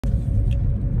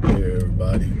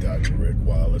everybody. Dr. Rick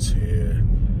Wallace here.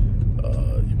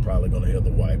 You're probably going to hear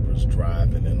the wipers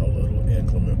driving in a little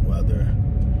inclement weather.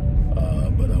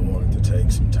 But I wanted to take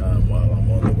some time while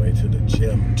I'm on the way to the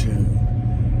gym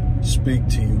to speak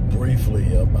to you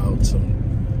briefly about some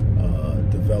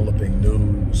developing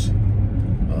news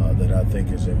that I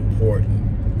think is important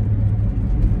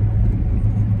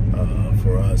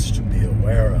for us to be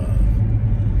aware of.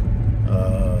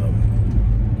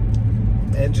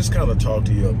 And just kind of talk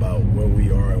to you about where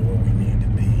we are and where we need to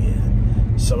be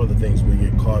and some of the things we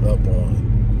get caught up on.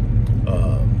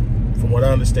 From what I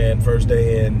understand, first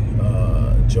day in,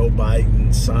 Joe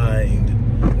Biden signed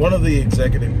one of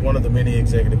the many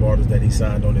executive orders that he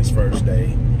signed on his first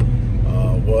day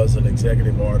was an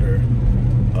executive order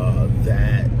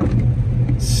that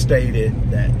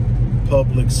stated that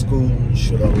public schools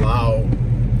should allow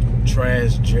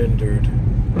transgendered,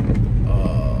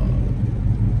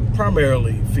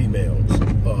 primarily females,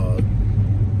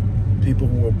 people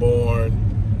who were born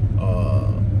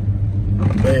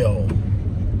male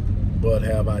but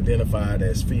have identified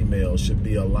as female should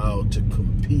be allowed to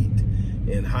compete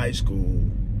in high school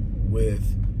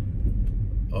with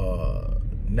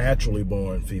naturally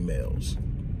born females.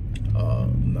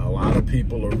 A lot of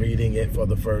people are reading it for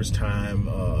the first time.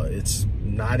 It's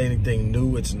not anything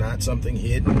new. It's not something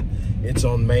hidden. It's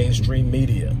on mainstream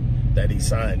media that he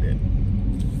signed it.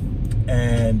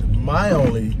 And my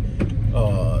only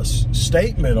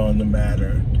statement on the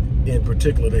matter, in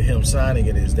particular to him signing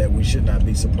it, is that we should not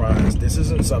be surprised. This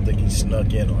isn't something he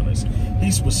snuck in on us.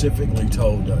 He specifically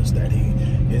told us that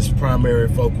his primary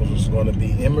focus was going to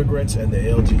be immigrants and the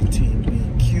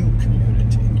LGBTQ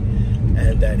community,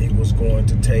 and that he was going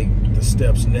to take the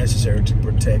steps necessary to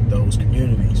protect those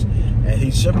communities. And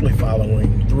he's simply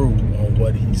following through on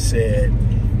what he said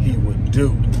he would do.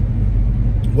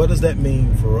 What does that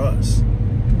mean for us?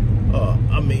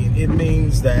 It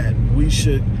means that we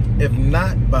should, if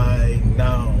not by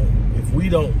now, if we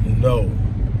don't know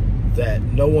that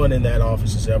no one in that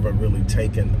office has ever really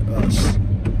taken us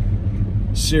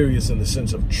serious in the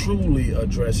sense of truly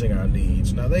addressing our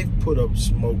needs. Now, they've put up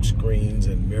smoke screens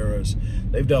and mirrors.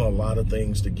 They've done a lot of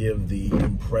things to give the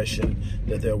impression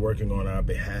that they're working on our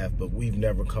behalf, but we've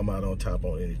never come out on top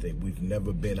on anything. We've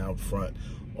never been out front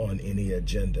on any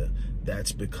agenda.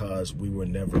 That's because we were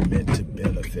never meant to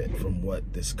benefit from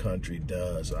what this country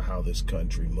does or how this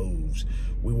country moves.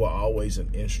 We were always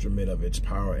an instrument of its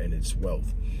power and its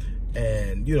wealth.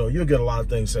 And, you'll get a lot of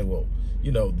things saying, well,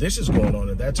 this is going on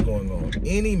and that's going on.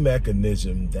 Any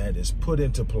mechanism that is put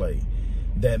into play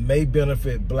that may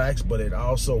benefit blacks, but it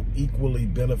also equally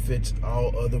benefits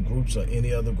all other groups or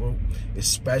any other group,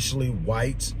 especially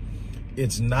whites,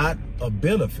 it's not a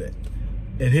benefit.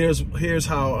 And here's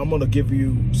how I'm going to give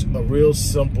you a real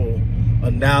simple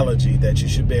analogy that you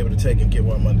should be able to take and get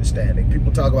what I'm understanding.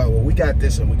 People talk about, well, we got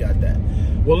this and we got that.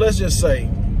 Well, let's just say,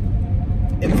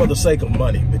 and for the sake of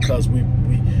money, because we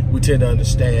tend to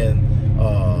understand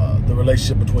the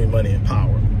relationship between money and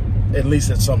power, at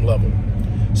least at some level.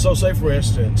 So say, for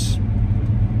instance,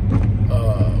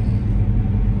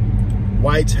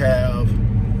 whites have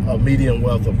a median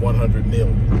wealth of 100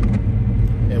 million.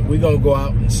 And we're going to go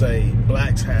out and say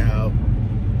blacks have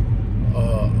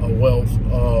a wealth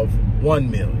of 1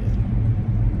 million.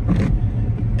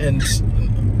 And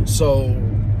so,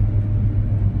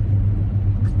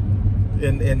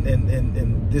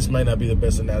 and this may not be the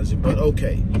best analogy, but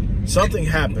okay. Something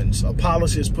happens, a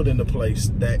policy is put into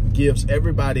place that gives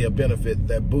everybody a benefit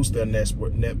that boosts their net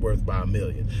worth by 1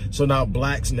 million. So now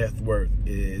blacks' net worth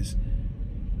is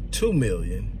 2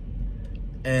 million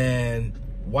and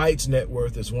white's net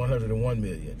worth is 101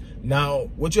 million. Now,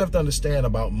 what you have to understand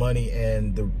about money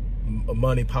and the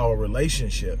money-power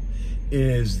relationship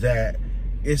is that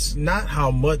it's not how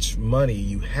much money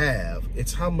you have,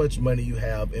 it's how much money you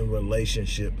have in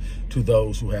relationship to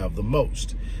those who have the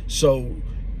most. So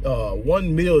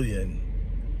 1 million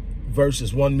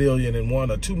versus 1 million and one,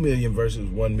 or 2 million versus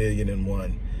 1 million and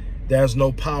one, there's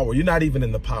no power. You're not even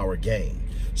in the power game.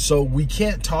 So we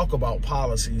can't talk about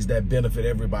policies that benefit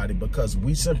everybody because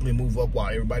we simply move up while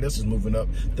everybody else is moving up.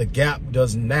 The gap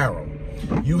does narrow.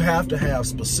 You have to have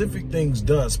specific things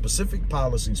done, specific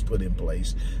policies put in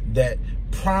place that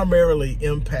primarily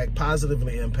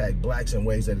positively impact blacks in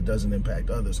ways that it doesn't impact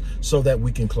others, so that we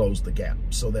can close the gap,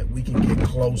 so that we can get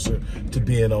closer to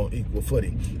being on equal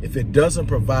footing. If it doesn't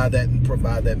provide that and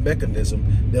provide that mechanism,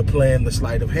 they're playing the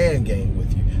sleight of hand game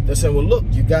with you. They're saying, well, look,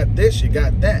 you got this, you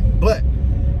got that, but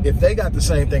if they got the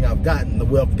same thing I've gotten, the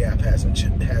wealth gap hasn't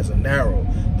narrowed.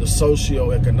 The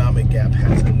socioeconomic gap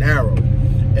hasn't narrowed.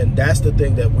 And that's the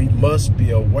thing that we must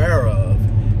be aware of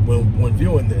when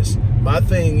viewing this. My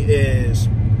thing is,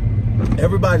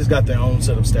 Everybody's got their own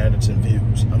set of standards and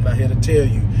views. I'm not here to tell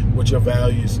you what your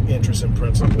values, interests, and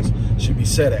principles should be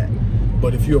set at.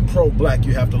 But if you're pro-black,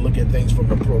 you have to look at things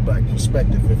from a pro-black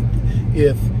perspective.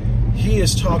 If he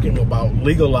is talking about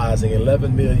legalizing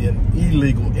 11 million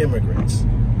illegal immigrants,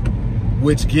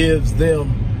 which gives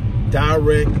them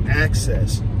direct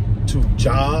access to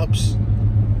jobs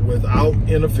without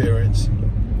interference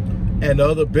and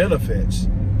other benefits,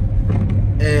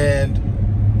 and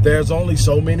there's only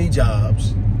so many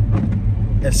jobs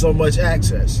and so much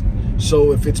access.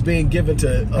 So if it's being given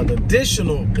to an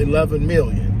additional 11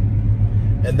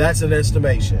 million, and that's an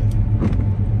estimation,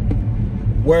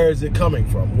 where is it coming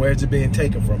from? Where is it being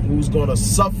taken from? Who's going to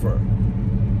suffer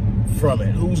from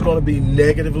it? Who's going to be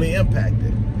negatively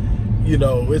impacted? You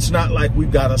know, it's not like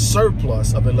we've got a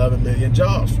surplus of 11 million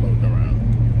jobs floating around.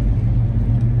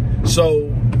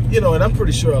 So, you know, and I'm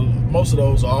pretty sure most of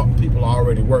those people are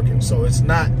already working. So it's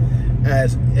not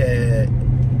as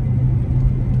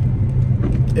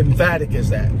emphatic as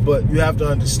that. But you have to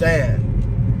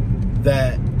understand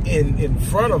that in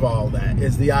front of all that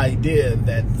is the idea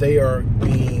that they are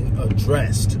being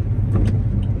addressed.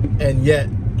 And yet,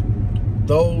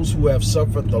 those who have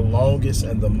suffered the longest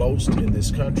and the most in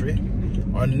this country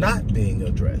are not being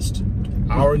addressed.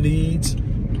 Our needs,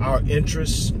 our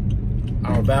interests,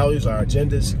 our values, our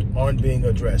agendas aren't being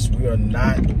addressed. We are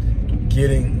not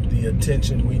getting the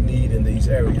attention we need in these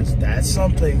areas. That's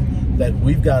something that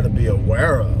we've got to be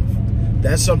aware of.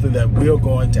 That's something that we're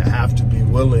going to have to be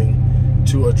willing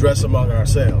to address among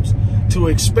ourselves. To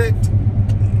expect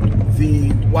the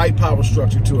white power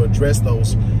structure to address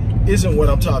those isn't what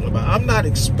I'm talking about. I'm not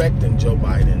expecting Joe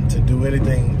Biden to do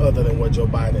anything other than what Joe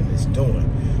Biden is doing.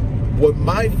 What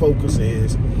my focus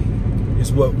is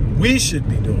what we should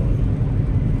be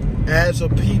doing as a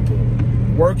people,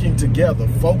 working together,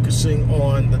 focusing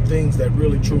on the things that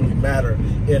really truly matter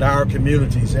in our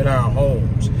communities, in our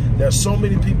homes. There's so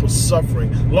many people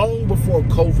suffering. Long before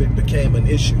COVID became an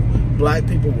issue, black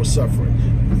people were suffering.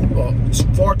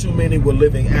 Far too many were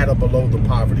living at or below the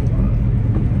poverty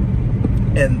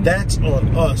line. And that's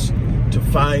on us to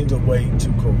find a way to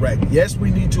correct. Yes,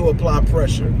 we need to apply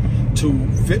pressure to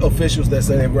officials that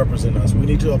say they represent us. We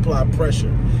need to apply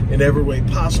pressure in every way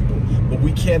possible, but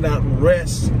we cannot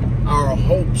rest our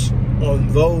hopes on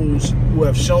those who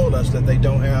have shown us that they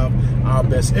don't have our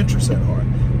best interests at heart.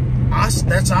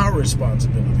 That's our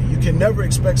responsibility. You can never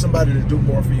expect somebody to do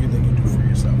more for you than you do for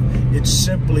yourself. It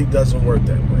simply doesn't work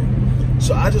that way.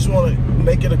 So I just want to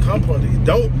make it a compliment.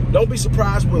 Don't be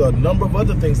surprised with a number of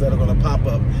other things that are going to pop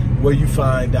up where you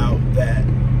find out that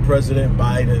President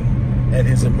Biden and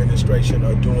his administration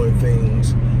are doing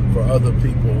things for other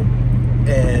people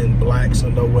and blacks are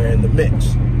nowhere in the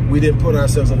mix. We didn't put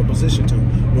ourselves in a position to.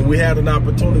 When we had an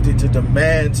opportunity to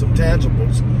demand some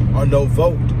tangibles or no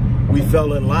vote, we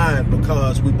fell in line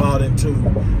because we bought into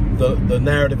the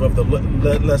narrative of the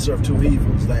lesser of two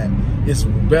evils, that it's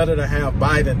better to have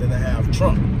Biden than to have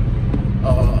Trump.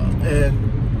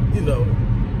 And, you know,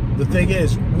 the thing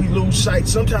is, we lose sight.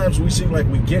 Sometimes we seem like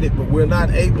we get it, but we're not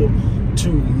able to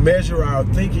measure our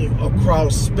thinking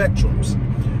across spectrums.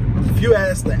 If you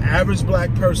ask the average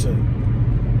black person,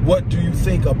 what do you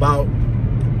think about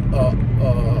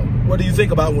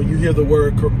when you hear the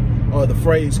word or the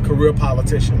phrase career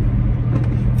politician?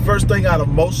 First thing out of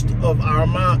most of our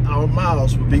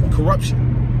mouths would be corruption.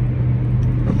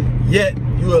 Yet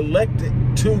you elected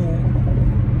two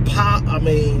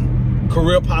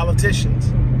career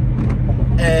politicians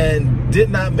and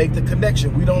did not make the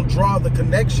connection. We don't draw the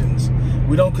connections.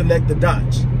 We don't connect the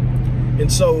dots.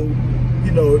 And so,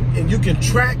 you know, and you can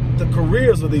track the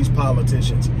careers of these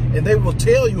politicians, and they will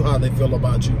tell you how they feel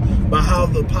about you by how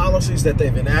the policies that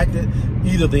they've enacted,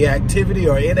 either the activity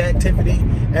or inactivity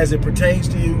as it pertains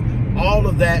to you, all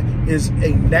of that is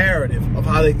a narrative of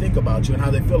how they think about you and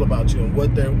how they feel about you and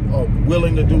what they're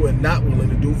willing to do and not willing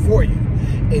to do for you.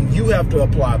 And you have to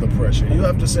apply the pressure. You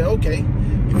have to say, okay,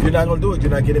 if you're not going to do it,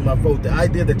 you're not getting my vote. The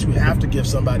idea that you have to give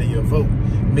somebody your vote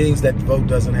means that the vote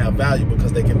doesn't have value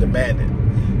because they can demand it.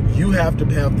 You have to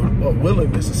have the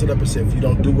willingness to sit up and say, if you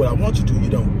don't do what I want you to, you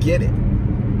don't get it.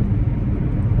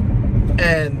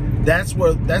 And that's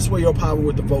where your power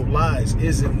with the vote lies.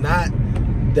 Is it not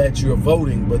that you're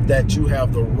voting, but that you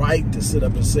have the right to sit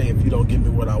up and say, if you don't give me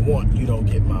what I want, you don't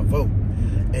get my vote.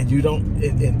 And you don't,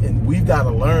 and we've got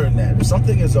to learn that. If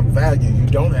something is of value, you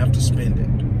don't have to spend it.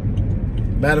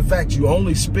 Matter of fact, you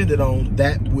only spend it on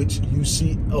that which you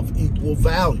see of equal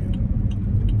value.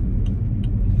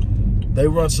 They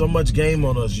run so much game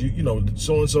on us. You know,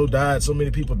 so-and-so died, so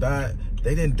many people died.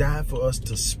 They didn't die for us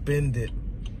to spend it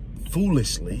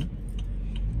foolishly,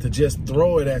 to just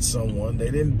throw it at someone. They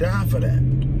didn't die for that.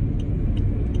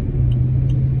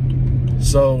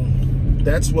 So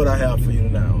that's what I have for you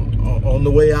now. On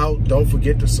the way out, don't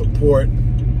forget to support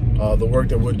the work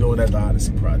that we're doing at the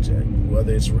Odyssey Project,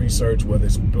 whether it's research, whether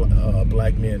it's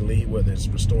Black Men Lead, whether it's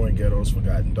restoring Ghettos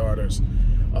Forgotten Daughters.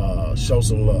 Show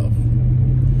some love.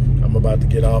 I'm about to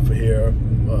get off of here,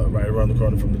 right around the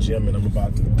corner from the gym, and I'm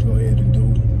about to go ahead and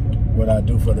do what I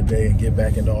do for the day and get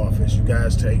back into office. You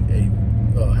guys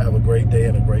have a great day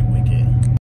and a great weekend.